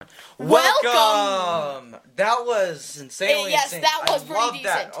Welcome! That was insanely Yes, insane. that was I pretty love decent.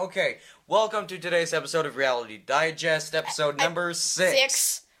 That. Okay, welcome to today's episode of Reality Digest, episode number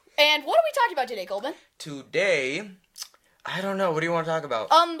 6. And what are we talking about today, Coleman? Today, I don't know. What do you want to talk about?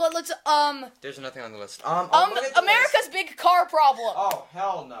 Let's There's nothing on the list. America's list. big car problem. Oh,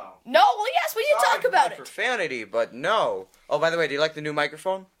 hell no. No, well, yes, we did talk about it. Profanity, but no. Oh, by the way, do you like the new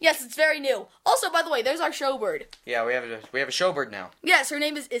microphone? Yes, it's very new. Also, by the way, there's our showbird. Yeah, we have a showbird now. Yes, her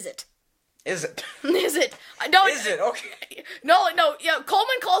name is It. Is it? Is it? No. Is it? Okay. No. Yeah,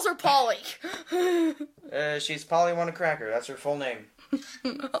 Coleman calls her Polly. She's Polly Want a Cracker. That's her full name.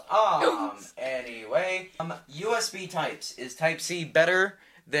 Anyway, USB types. Is Type-C better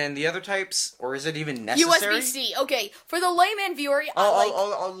than the other types, or is it even necessary? USB-C. Okay, for the layman viewer,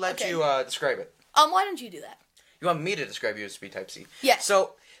 I'll let you describe it. Why don't you do that? You want me to describe USB Type-C? Yes.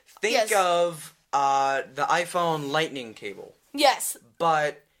 So, think Yes. of the iPhone Lightning cable. Yes.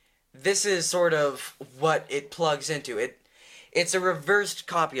 But this is sort of what it plugs into. It's a reversed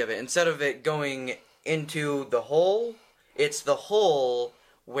copy of it. Instead of it going into the hole, it's the hole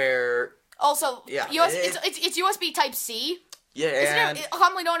where... Also, Yeah, it's USB Type-C. Yeah, and Isn't it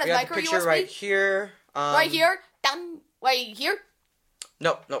commonly known as we got micro the picture USB? right here. Right here? Down. Right here?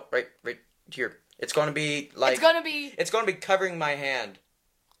 No, right here. It's going to be like... It's going to be covering my hand.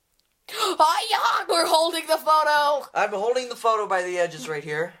 Hi-ya! We're holding the photo! I'm holding the photo by the edges right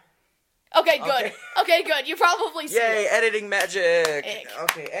here. Okay, good. Okay, good. You probably see Yay, it. editing magic! Ick.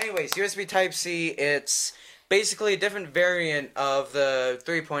 Okay, anyways, USB Type-C, it's basically a different variant of the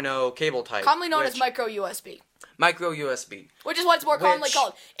 3.0 cable type. Commonly known as micro USB. Micro USB. Which is what it's more commonly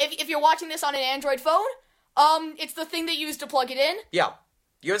called. If you're watching this on an Android phone, it's the thing they use to plug it in. Yeah.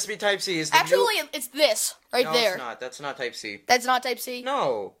 USB Type-C is the Actually, it's this right No, there. it's not. That's not Type-C. That's not Type-C?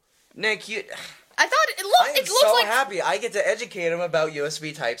 No. Nick, I thought it I'm looks so like happy I get to educate him about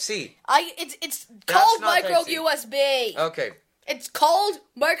USB Type-C. it's called not micro Type-C. USB. Okay. It's called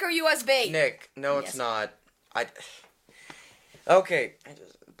micro USB. Nick, no, Yes. it's not. Okay.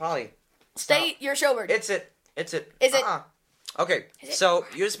 Polly. State your showbird. It's it. Is it? Okay, Is it? so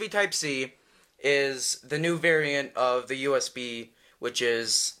USB Type-C is the new variant of the USB, which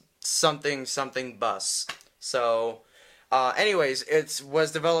is something bus. So, anyways, it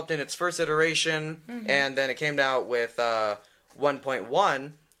was developed in its first iteration, and then it came out with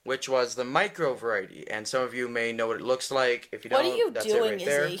 1.1, which was the micro variety. And some of you may know what it looks like. If you What don't, are you that's doing, it right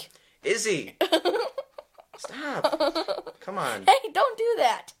there. Izzy? Izzy! Stop! Come on. Hey, don't do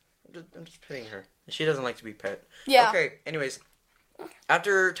that. I'm just petting her. She doesn't like to be pet. Yeah. Okay, anyways.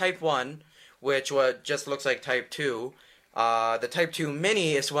 After Type 1, which just looks like Type 2, the Type 2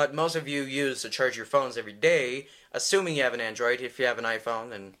 Mini is what most of you use to charge your phones every day, assuming you have an Android. If you have an iPhone,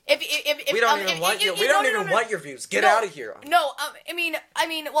 then If we don't even want you. We don't even want your views. Get out of here. No,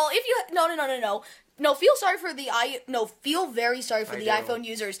 well, if you no, feel sorry for feel very sorry for I the do. iPhone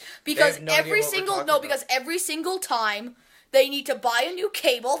users because They have no idea what we're talking about. because every single time they need to buy a new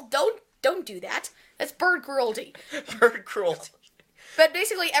cable, don't do that. That's bird cruelty. Bird cruelty. But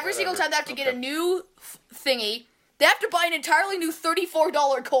basically, every single Whatever. time they have to get Okay. a new thingy, they have to buy an entirely new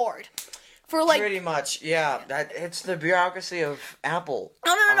 $34 cord for like. Pretty much, yeah. It's the bureaucracy of Apple.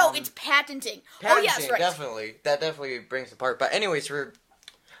 No, it's patenting. Oh yes, Patenting, right. definitely. That definitely brings it apart. But anyways,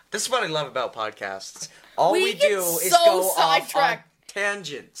 this is what I love about podcasts. All We we get do is so go off on sidetracked.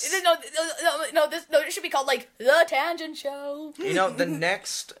 tangents. No, it should be called like The Tangent Show. You know, the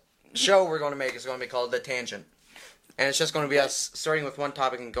next show we're going to make is going to be called The Tangent. And it's just going to be us starting with one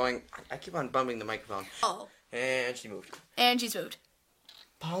topic and going... I keep on bumping the microphone. Oh. And she moved. And she's moved.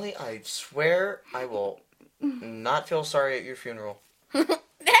 Polly, I swear I will not feel sorry at your funeral. Hey!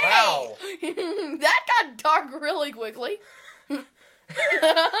 Wow. That got dark really quickly.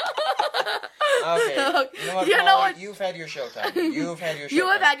 Okay. You know what, You know Polly? what? You've had your showtime. You've had your showtime. You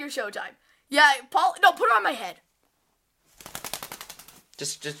have had your showtime. Yeah, Paul. No, put it on my head.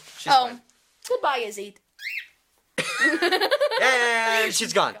 Just she's Oh. fine. Goodbye, Izzy. And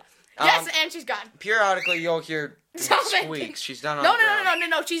she's gone. Yes, and she's gone. Periodically, you'll hear Stop it. squeaks. She's done on No, the ground.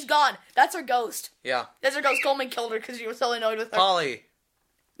 no, she's gone. That's her ghost. Yeah. That's her ghost. Coleman killed her because he was so annoyed with her. Polly.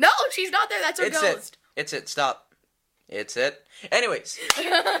 No, she's not there. That's her ghost. It's it. Stop. It's it. Anyways.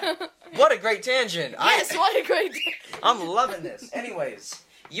 What a great tangent. Yes, what a great. I'm loving this. Anyways.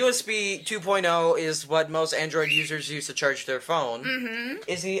 USB 2.0 is what most Android users use to charge their phone. Mm-hmm.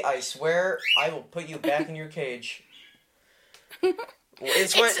 Izzy, I swear I will put you back in your cage.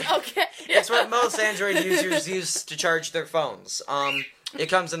 It's what most Android users use to charge their phones. It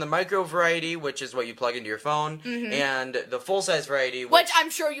comes in the micro variety, which is what you plug into your phone, and the full size variety, Which I'm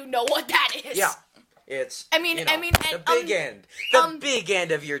sure you know what that is. yeah, It's I mean, you know, and, the big end, the big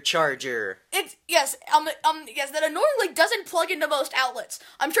end of your charger. It's yes, that annoyingly doesn't plug into most outlets.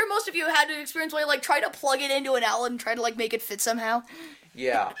 I'm sure most of you had an experience where you like try to plug it into an outlet and try to like make it fit somehow.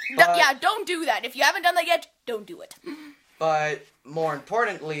 Yeah, Yeah, don't do that. If you haven't done that yet, don't do it. But more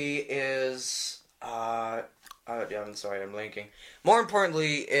importantly is yeah, I'm sorry, I'm blinking. More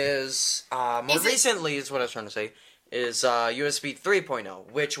importantly is recently is what I was trying to say. Is USB 3.0,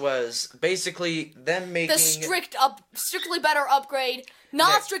 which was basically them making the strictly better upgrade,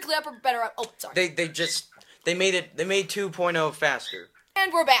 not strictly better. Oh, sorry. They made 2.0 faster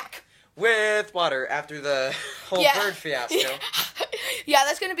And we're back with water after the whole bird fiasco. Yeah,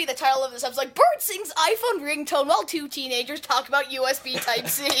 that's gonna be the title of this episode. Like, Bird sings iPhone ringtone while two teenagers talk about USB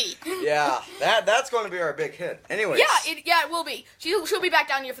Type-C. Yeah, that's going to be our big hit. Anyways. Yeah, it will be. She'll be back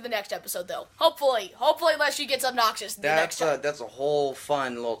down here for the next episode, though. Hopefully, unless she gets obnoxious. Next time. That's a whole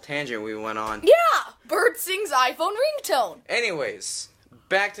fun little tangent we went on. Yeah, Bird sings iPhone ringtone. Anyways,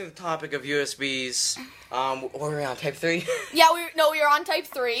 back to the topic of USBs. We're on Type 3. Yeah, we are on Type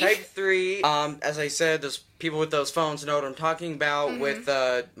 3. Type 3. As I said, those people with those phones know what I'm talking about with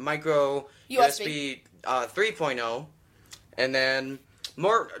micro USB 3.0, and then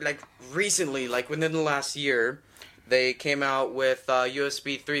more like recently, like within the last year, they came out with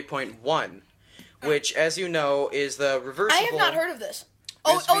USB 3.1, which, as you know, is the reversible. I have not heard of this.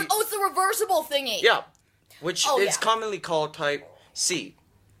 Oh, it's the reversible thingy. Yeah, which is commonly called Type C.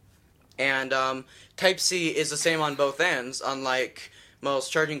 And Type C is the same on both ends, unlike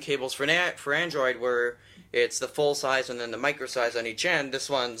most charging cables for Android, where it's the full size and then the micro size on each end. This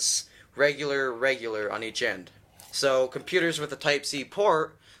one's regular on each end. So computers with a Type C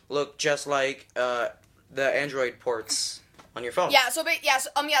port look just like the Android ports on your phone. So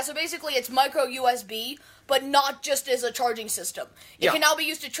basically it's micro USB, but not just as a charging system. It can now be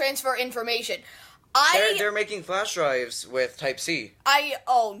used to transfer information. They're making flash drives with Type C.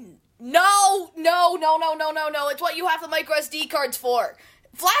 No. It's what you have the micro SD cards for.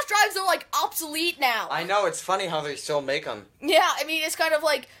 Flash drives are, like, obsolete now. I know, it's funny how they still make them. Yeah, it's kind of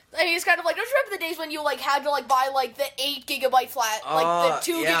like, don't you remember the days when you, like, had to, like, buy, like, the 8 gigabyte flash, like,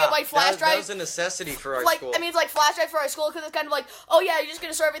 the 2 gigabyte flash drive? That was a necessity for our school. It's like flash drive for our school, because it's kind of like, oh yeah, you're just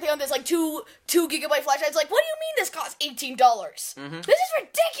gonna store everything on this, like, 2 gigabyte flash drive. It's like, what do you mean this costs $18? This is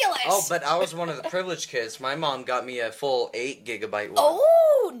ridiculous! Oh, but I was one of the privileged kids. My mom got me a full 8 gigabyte one.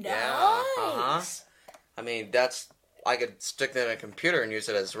 Oh, nice! Yeah, I mean, I could stick that in a computer and use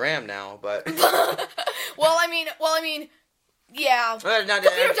it as RAM now, but... well, I mean, yeah.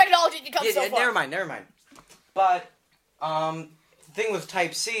 Computer technology becomes so far. Never mind. But, the thing with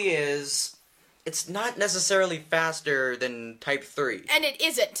Type C is, it's not necessarily faster than Type 3. And it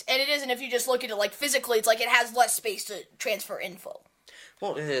isn't if you just look at it, like, physically, it's like it has less space to transfer info.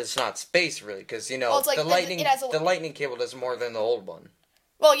 Well, it's not space, really, because, the lightning cable does more than the old one.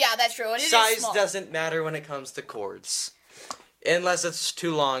 Well, yeah, that's true. And size doesn't matter when it comes to cords, unless it's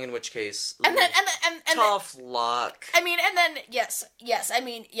too long, in which case, tough luck. Yes.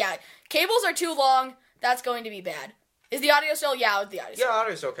 Cables are too long. That's going to be bad. Is the audio still? Yeah, the audio. Yeah,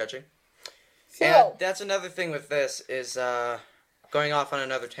 audio's still catching. And that's another thing with this is going off on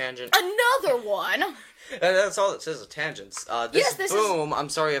another tangent. Another one. That's all it says, tangents. This boom. I'm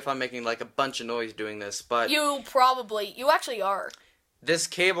sorry if I'm making like a bunch of noise doing this, but you actually are. This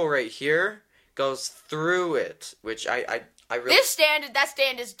cable right here goes through it, which I really... That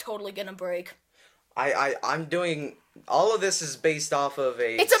stand is totally gonna break. I'm doing... All of this is based off of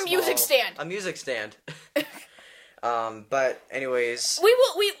It's a music stand. A music stand. But anyways...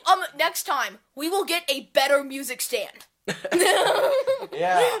 Next time, we will get a better music stand.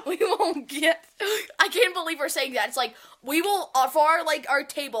 Yeah. We won't get... I can't believe we're saying that. It's like, we will, for our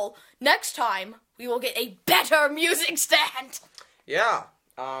table, next time, we will get a better music stand. Yeah.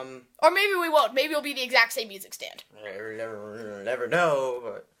 Or maybe we won't. Maybe it'll be the exact same music stand. Never know,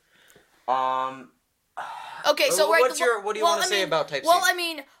 but... Okay, so what do you want to say about Type C? Well,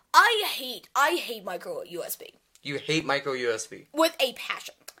 I hate micro USB. You hate micro USB? With a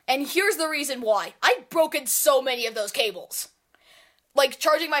passion. And here's the reason why. I've broken so many of those cables. Like,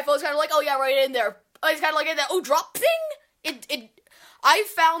 charging my phone's kind of like, oh yeah, right in there. It's kind of like in that, drop thing. I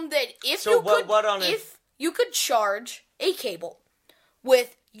found that if you could charge a cable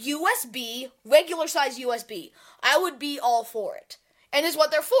with USB, regular size USB, I would be all for it. And this is what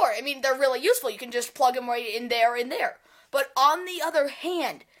they're for. They're really useful. You can just plug them right in there. But on the other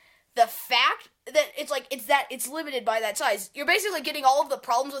hand, the fact that it's limited by that size, you're basically getting all of the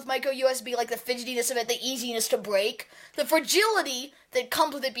problems with micro USB, like the fidgetiness of it, the easiness to break, the fragility that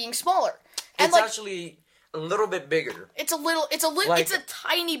comes with it being smaller. And it's actually a little bit bigger. It's a Like- it's a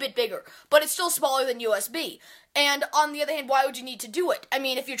tiny bit bigger, but it's still smaller than USB. And on the other hand, why would you need to do it? I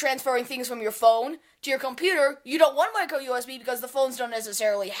mean, if you're transferring things from your phone to your computer, you don't want micro USB because the phones don't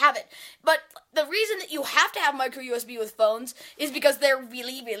necessarily have it. But the reason that you have to have micro USB with phones is because they're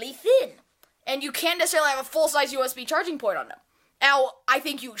really, really thin. And you can't necessarily have a full-size USB charging port on them. Now, I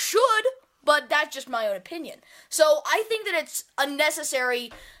think you should, but that's just my own opinion. So I think that it's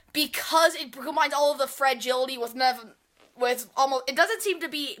unnecessary because it combines all of the fragility with almost. It doesn't seem to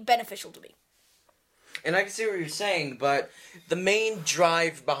be beneficial to me. And I can see what you're saying, but the main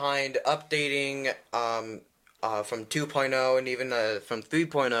drive behind updating from 2.0 and even from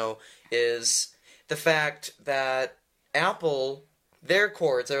 3.0 is the fact that Apple, their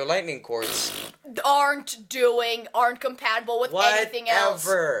lightning cords, Aren't compatible with anything else.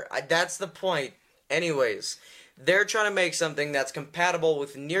 whatever. That's the point. Anyways, they're trying to make something that's compatible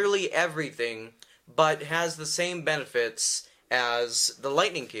with nearly everything, but has the same benefits as the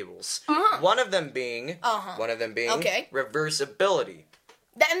lightning cables. One of them being Okay. reversibility.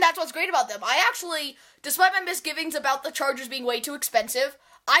 And that's what's great about them. I actually, despite my misgivings about the chargers being way too expensive,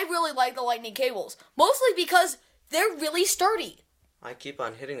 I really like the lightning cables. Mostly because they're really sturdy. I keep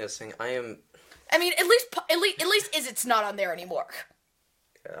on hitting this thing. I mean, at least it's not on there anymore.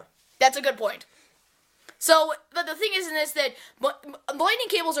 Yeah. That's a good point. So, but the thing is in this that lightning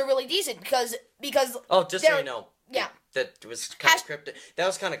cables are really decent because Oh, just so you know. Yeah. That was kind of cryptic. That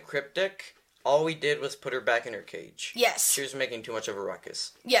was kind of cryptic. All we did was put her back in her cage. Yes. She was making too much of a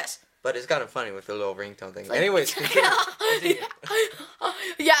ruckus. Yes. But it's kind of funny with the little ringtone thing. Anyways, continue.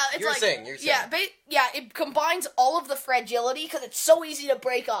 Yeah, it's You're saying. Yeah, it combines all of the fragility because it's so easy to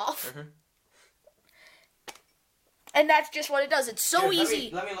break off. Mm-hmm. And that's just what it does. It's so Here, easy.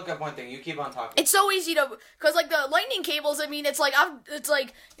 Let me look up one thing. You keep on talking. It's so easy to, because like the lightning cables. I mean, it's like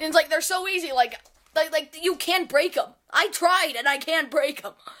they're so easy. Like you can't break them. I tried and I can't break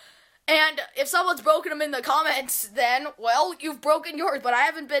them. And if someone's broken them in the comments, then well, you've broken yours. But I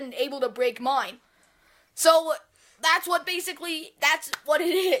haven't been able to break mine. So that's what it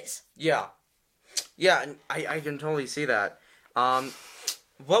is. Yeah. Yeah, and I can totally see that.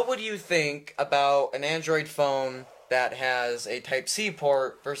 What would you think about an Android phone that has a Type-C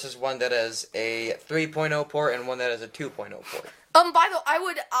port versus one that has a 3.0 port and one that has a 2.0 port? By the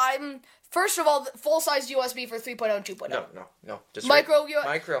way, I'm first of all full-size USB for 3.0 and 2.0. No. Just Micro.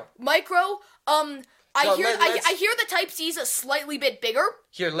 Micro. I hear the Type-C is a slightly bit bigger.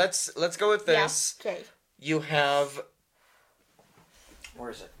 Here, let's go with this. Yeah. Okay. You have,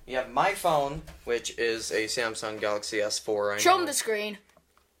 where is it? You have my phone, which is a Samsung Galaxy S4. Show them the screen.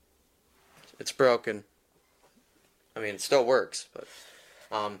 It's broken. I mean, it still works, but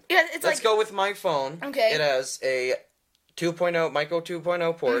yeah, it's let's go with my phone. Okay. It has a 2.0 micro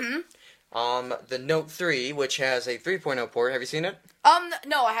 2.0 port. Mm-hmm. The Note 3, which has a 3.0 port. Have you seen it?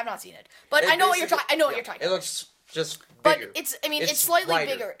 No, I have not seen it, but I know what you're talking. I know what you're talking. It looks just but bigger. it's slightly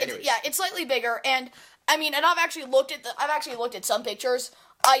wider. bigger. Anyways. It's slightly bigger, and I mean, and I've actually looked at some pictures.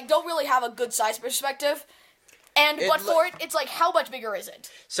 I don't really have a good size perspective. It's like, how much bigger is it?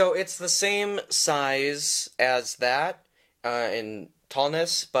 So it's the same size as that in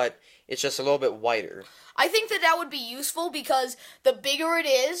tallness, but it's just a little bit wider. I think that would be useful because the bigger it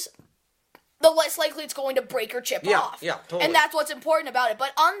is, the less likely it's going to break or chip off. Yeah, totally. And that's what's important about it.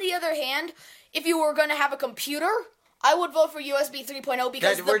 But on the other hand, if you were going to have a computer, I would vote for USB 3.0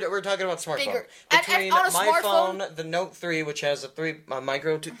 because we're talking about smartphone. bigger. Between on a my smartphone, phone, the Note 3, which has a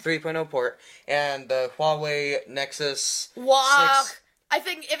micro 3.0 port, and the Huawei Nexus 6. I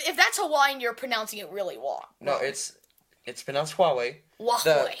think if that's Hawaiian, you're pronouncing it really wrong. No, it's pronounced Huawei.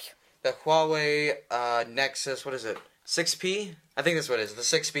 Huawei. The Huawei Nexus, what is it? 6P? I think that's what it is. The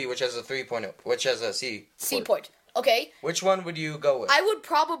 6P, which has a 3.0, which has a C port. Okay. Which one would you go with? I would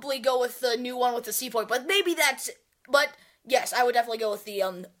probably go with the new one with the C port, but maybe that's. But yes, I would definitely go with the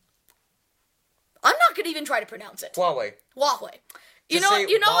I'm not gonna even try to pronounce it. Huawei. You know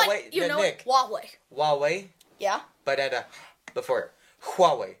Nick. Huawei. Huawei, Yeah. but at a before it.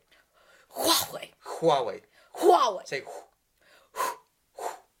 Huawei. Say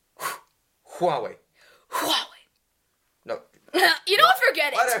Huawei. No. You know what?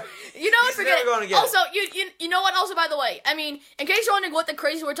 Forget it. Whatever. You know what? He's Forget never it. gonna get Also, you know what? Also, by the way, I mean, in case you're wondering what the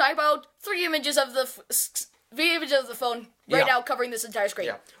crazy we're talking about, 3 images of the phone right now covering this entire screen.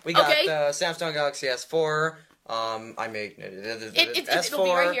 Yeah, we got okay? the Samsung Galaxy S4. I made the S4, it'll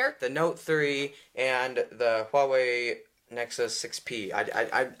be right here. The Note 3, and the Huawei Nexus 6P.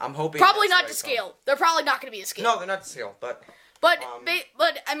 I'm hoping probably that's not the to right phone. scale. They're probably not going to be a scale. No, they're not to scale, but But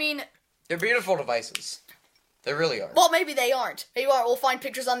I mean, they're beautiful devices. They really are. Well, maybe they aren't. Maybe we'll find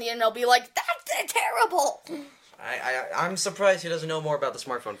pictures on the internet and they'll be like, that's terrible. I'm surprised he doesn't know more about the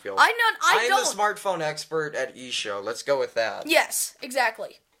smartphone field. I'm the smartphone expert at eShow. Let's go with that. Yes,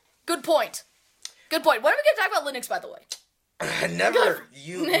 exactly. Good point. Good point. When are we going to talk about Linux, by the way? Never.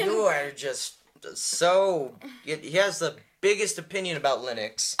 You are just so... He has the biggest opinion about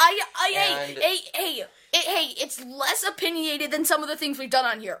Linux. Hey, it's less opinionated than some of the things we've done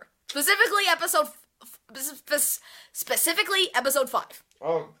on here. Specifically episode 5.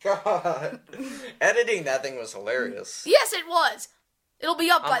 Oh, God. Editing that thing was hilarious. Yes, it was. It'll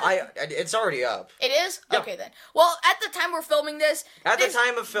be up by It's already up. It is? Yep. Okay, then. Well, at the time we're filming this... At the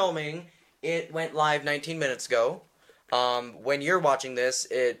time of filming, it went live 19 minutes ago. When you're watching this,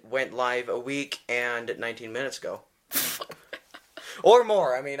 it went live a week and 19 minutes ago. Or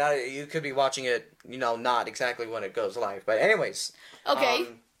more. I mean, you could be watching it, not exactly when it goes live. But anyways. Okay.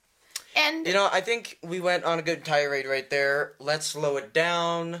 And... I think we went on a good tirade right there. Let's slow it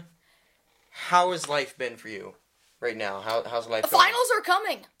down. How has life been for you right now? How's life going? Finals are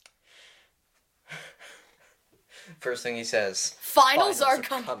coming. First thing he says. Finals are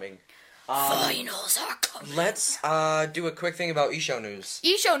coming. Finals are coming. Let's do a quick thing about eShow news.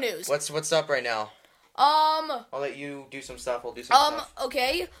 eShow news. What's up right now? I'll let you do some stuff. We'll do some stuff.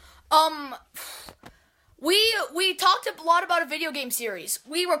 Okay. We talked a lot about a video game series.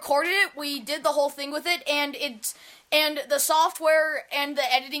 We recorded it. We did the whole thing with it, and the software and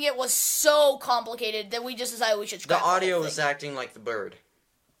the editing it was so complicated that we just decided we should scrap the audio whole was thing. acting like the bird.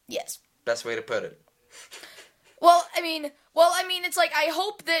 Yes. Best way to put it. Well, I mean, it's like I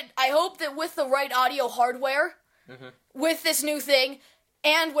hope that with the right audio hardware, with this new thing,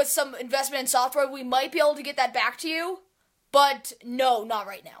 and with some investment in software, we might be able to get that back to you. But no, not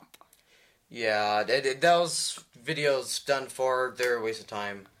right now. Yeah, those videos done for, they're a waste of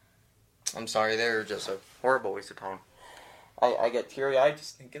time. I'm sorry, they're just a horrible waste of time. I get teary-eyed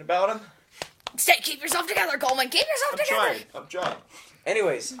just thinking about them. Keep yourself together, Coleman. Keep yourself together. I'm trying.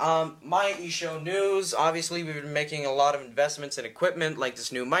 Anyways, my eShow news, obviously we've been making a lot of investments in equipment, like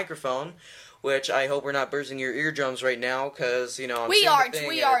this new microphone, which I hope we're not bursting your eardrums right now, because, I'm we seeing aren't, the thing,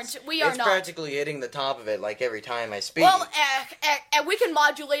 we aren't, we are it's not. It's practically hitting the top of it, like, every time I speak. Well, and we can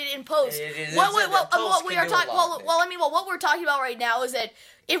modulate it in post. What we're talking about right now is that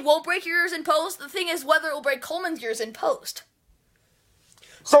it won't break your ears in post. The thing is whether it will break Coleman's ears in post.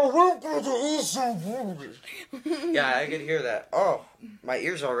 So welcome to eShow. Yeah, I could hear that. Oh, my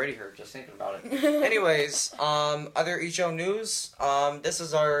ears already hurt just thinking about it. Anyways, other eShow news. This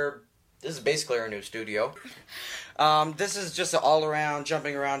is basically our new studio. This is just an all-around,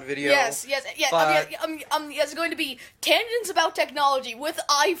 jumping around video. Yes. But... It's going to be tangents about technology with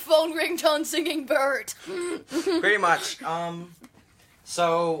iPhone ringtone singing bird. Pretty much. And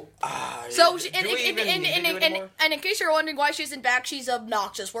in case you're wondering why she isn't back, she's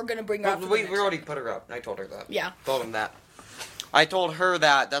obnoxious. We're gonna bring her up. We already put her up. I told her that. Yeah. Told him that. I told her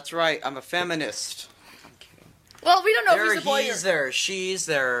that. That's right. I'm a feminist. I'm kidding. Well, we don't know if he's a boy he's there. She's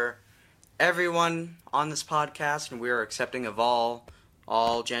there. Everyone on this podcast, and we are accepting of all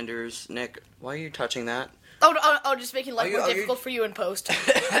genders. Nick, why are you touching that? Oh, just making life more difficult for you in post.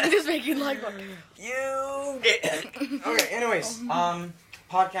 I'm just making life more. You did. Okay, anyways,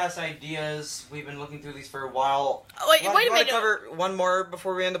 podcast ideas. We've been looking through these for a while. Wait a minute. Want to cover one more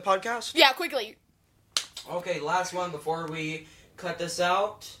before we end the podcast? Yeah, quickly. Okay, last one before we cut this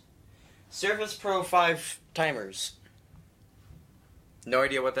out. Surface Pro 5 timers. No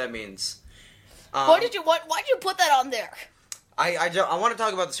idea what that means. Why'd you put that on there? I want to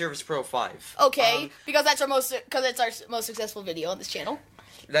talk about the Surface Pro 5. Okay, because it's our most successful video on this channel.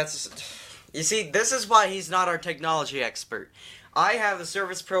 You see, this is why he's not our technology expert. I have the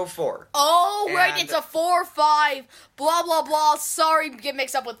Surface Pro 4. Oh, right, it's a 4, 5, blah, blah, blah. Sorry, get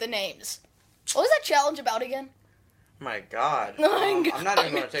mixed up with the names. What was that challenge about again? My God. I'm not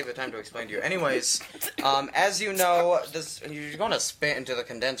even going to take the time to explain to you. Anyways, as you know, you're going to spit into the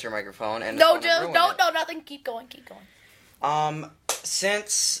condenser microphone. And no, nothing. Keep going.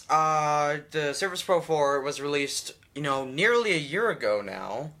 Since the Surface Pro 4 was released, nearly a year ago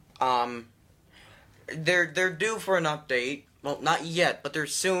now, they're due for an update. Well, not yet, but they're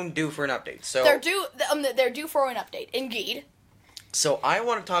soon due for an update. So they're due for an update, indeed. So I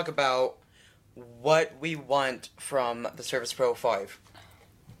want to talk about what we want from the Surface Pro 5.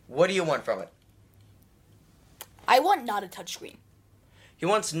 What do you want from it? I want not a touchscreen. He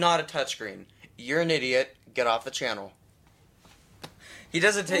wants not a touchscreen. You're an idiot. Get off the channel. He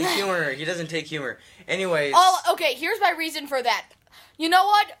doesn't take humor. Anyways. Oh, okay, here's my reason for that. You know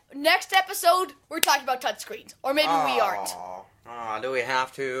what? Next episode, we're talking about touchscreens. Or maybe we aren't. Do we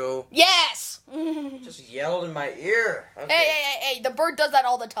have to? Yes! Just yelled in my ear. Okay. Hey, the bird does that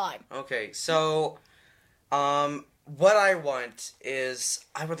all the time. Okay, so, what I want is,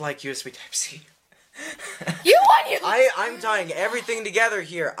 I would like USB Type-C. You want you? I'm tying everything together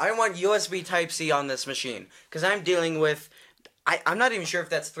here. I want USB Type-C on this machine. Because I'm dealing with, I'm not even sure if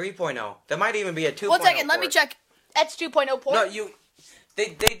that's 3.0. That might even be a 2.0 1 second, let me port. check. That's 2.0 port. No, they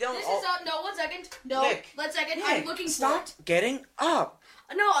don't. This is, no, 1 second. No, Nick, 1 second. Nick, I'm looking for stop it. getting up.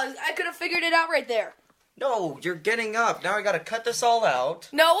 No, I could have figured it out right there. No, you're getting up. Now I gotta cut this all out.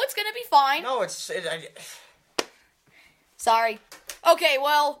 No, it's gonna be fine. No, Sorry. Okay,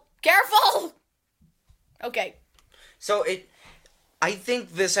 well, careful! Okay. So I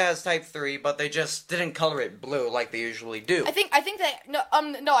think this has Type 3, but they just didn't color it blue like they usually do. I think that, no,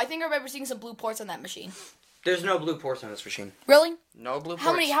 I think I remember seeing some blue ports on that machine. There's no blue ports on this machine. Really? No blue ports.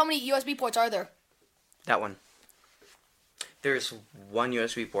 How many USB ports are there? That one. There's one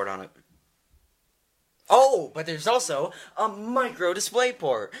USB port on it. Oh, but there's also a micro display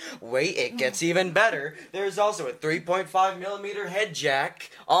port. Wait, it gets even better. There's also a 3.5mm head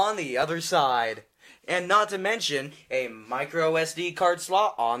jack on the other side. And not to mention, a micro SD card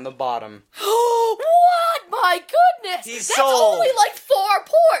slot on the bottom. What? My goodness! He's That's sold. only like 4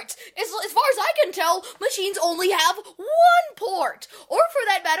 ports! As far as I can tell, machines only have 1 port. Or for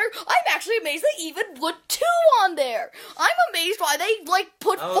that matter, I'm actually amazed they even put 2 on there. I'm amazed why they,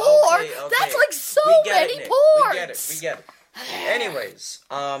 put 4. Okay. That's like so We get many it, Nick. ports! We get it. Anyways,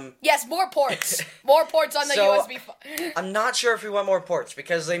 Yes, more ports. More ports on the So, USB. I'm not sure if we want more ports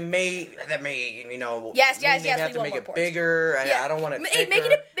because they may, Yes, they have we to want make more it ports. bigger. Yeah. I don't want it Make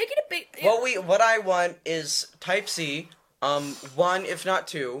thicker. it a big. What I want is Type C, 1 if not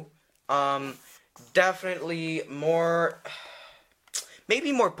 2, definitely more,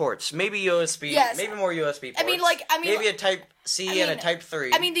 maybe more ports, maybe USB, Yes. maybe more USB ports. Maybe a Type C and a Type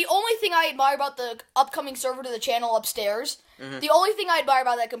 3. I mean, the only thing I admire about the upcoming server to the channel upstairs, Mm-hmm. the only thing I admire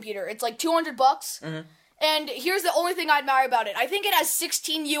about that computer, it's like $200. Mm-hmm. And here's the only thing I admire about it. I think it has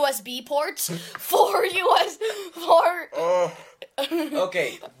 16 USB ports for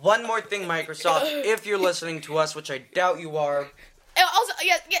Okay, one more thing, Microsoft, if you're listening to us, which I doubt you are. And also,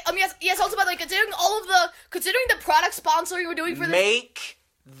 yes. Also, by considering the product sponsoring we're doing for this. Make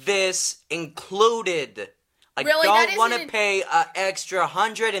this included. I Really? That don't want to isn't- pay an extra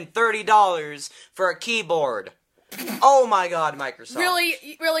 $130 for a keyboard. Oh my god, Microsoft. Really,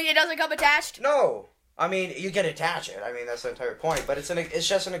 it doesn't come attached. No. I mean, you can attach it. I mean, that's the entire point. But it's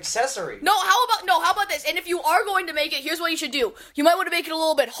just an accessory. No, how about this? And if you are going to make it, here's what you should do. You might want to make it a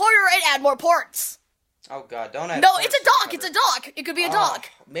little bit harder and add more ports. Oh god, don't add No, ports it's a to dock. cover. It's a dock. It could be a dock.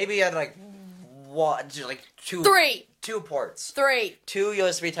 Maybe add two. 3. 2 ports. 3. 2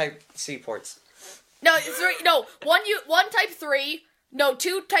 USB Type C ports. No, 3. No, one Type 3. No,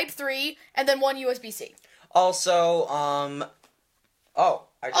 2 Type 3, and then 1 USB-C. Also, Oh,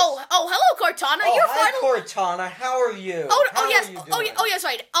 hello, Cortana. You're hi, finally. Cortana. How are you? Oh How yes. are you Oh doing? yes,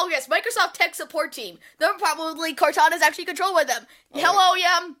 right. Oh yes, Microsoft Tech Support Team. They're probably Cortana's actually controlled by them. Oh, Hello,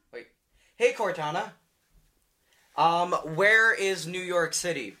 Yam. Wait. Hey, Cortana. Where is New York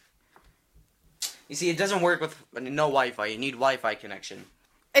City? You see, it doesn't work with no Wi-Fi. You need Wi-Fi connection.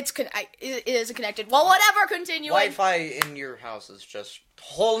 It isn't connected. Well, whatever. Continuing. Wi-Fi in your house is just a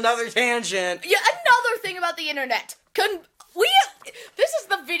whole nother tangent. Yeah, another thing about the internet. This is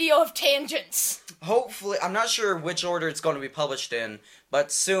the video of tangents. Hopefully, I'm not sure which order it's going to be published in,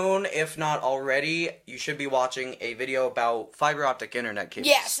 but soon, if not already, you should be watching a video about fiber optic internet cables.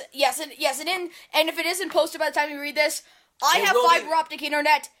 Yes, and if it isn't posted by the time you read this, I It have will be- fiber optic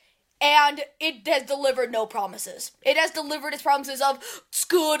internet, and it has delivered no promises. It has delivered its promises of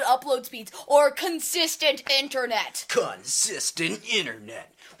good upload speeds or consistent internet. Consistent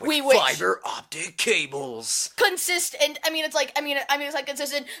internet with We wish. fiber optic cables. Consistent. It's like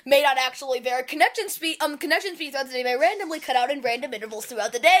consistent. May not actually vary. Connection speeds throughout the day may randomly cut out in random intervals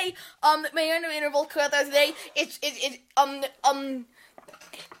throughout the day. Random intervals throughout the day.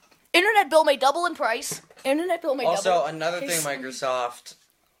 Internet bill may double in price. Internet bill may double. Also, another thing, Microsoft,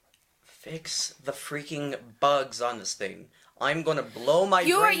 fix the freaking bugs on this thing. I'm gonna blow my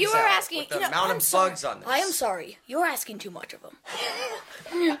You brains are out asking. with the amount of bugs on this. I am sorry. You're asking too much of them.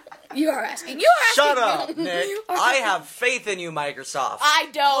 You are asking. Shut up, Nick. I have faith in you, Microsoft. I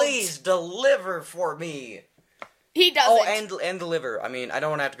don't. Please deliver for me. He doesn't. Oh, and deliver. I mean, I don't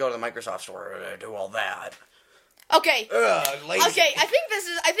want to have to go to the Microsoft store to do all that. Okay. Lazy. Okay. I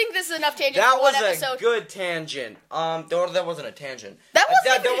think this is enough tangent That for one was episode. a good tangent. That wasn't a tangent. That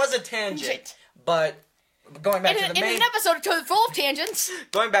wasn't There even was a a tangent, tangent. but going back to the in main an episode full of tangents,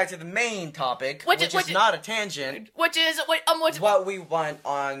 going back to the main topic, Which which is- is not a tangent. which What we want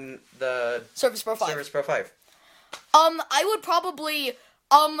on the Surface Pro 5. Surface Pro 5. I would probably,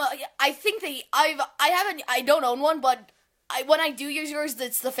 I think I don't own one, but when I do use yours, the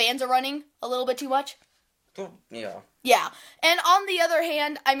fans are running a little bit too much. Yeah. Yeah. And on the other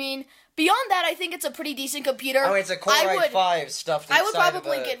hand, I mean, beyond that, I think it's a pretty decent computer. I mean, it's a Core i5 stuffed inside I would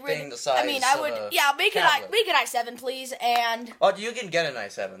probably of a get rid thing of the size I mean, I of would, a make tablet. it i7, please, and Oh, you can get an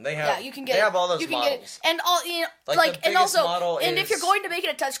i7. They have. yeah, you can get They have all those you can models. Get it. And all Like, the and biggest also model and if is- you're going to make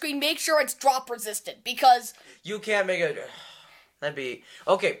it a touchscreen, make sure it's drop resistant because You can't make it. That'd be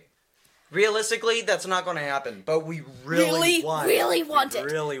okay. Realistically, that's not going to happen. But we really want it. really want it.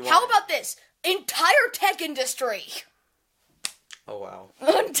 Really want How it. about this? Entire tech industry. Oh wow!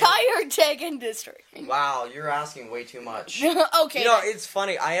 Entire tech industry. Wow, you're asking way too much. Okay. You know, then. it's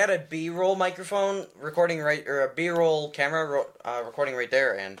funny. I had a B-roll microphone recording or a B-roll camera recording right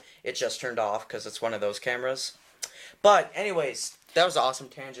there, and it just turned off because it's one of those cameras. But anyways, that was an awesome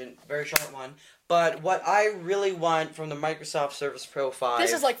tangent, very short one. But what I really want from the Microsoft Surface Pro 5...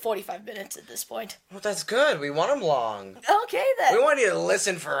 This is like 45 minutes at this point. Well, that's good. We want them long. Okay then. We want you to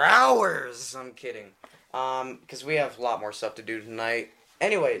listen for hours. I'm kidding. Because we have a lot more stuff to do tonight.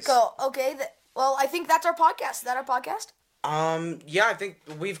 Anyways. Go. Okay. Well, I think that's our podcast. Is that our podcast? Yeah, I think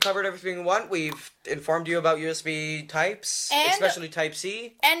we've covered everything we want. We've informed you about USB types, And- especially Type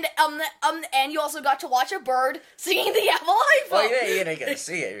C. And and you also got to watch a bird singing the Apple iPhone. Well, yeah, you didn't get to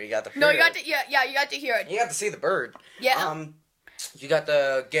see it. You got to hear No, it. you got to you got to hear it. You got to see the bird. Yeah. You got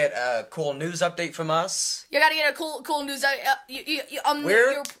to get a cool news update from us. You got to get a cool news.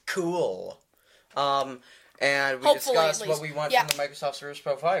 We're you're- cool. And we Hopefully, at discussed what least. we want Yeah. from the Microsoft Surface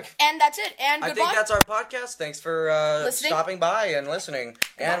Pro 5. And that's it. And I goodbye. think that's our podcast. Thanks for Listening. stopping by and listening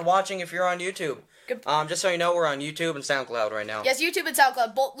and watching if you're on YouTube. Good- Just so you know, we're on YouTube and SoundCloud right now. Yes, YouTube and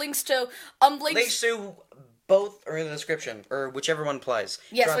SoundCloud. Both links to Links to both are in the description, or whichever one applies.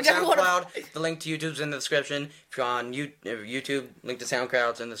 Yes, if whichever you're one on SoundCloud, the link to YouTube's in the description. If you're on YouTube, link to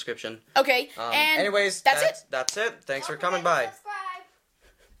SoundCloud's in the description. Okay. And Anyways, that's it. That's it. Thanks for coming by.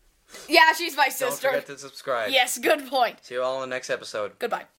 Yeah, she's my Don't sister. forget to subscribe. Yes, good point. See you all in the next episode. Goodbye.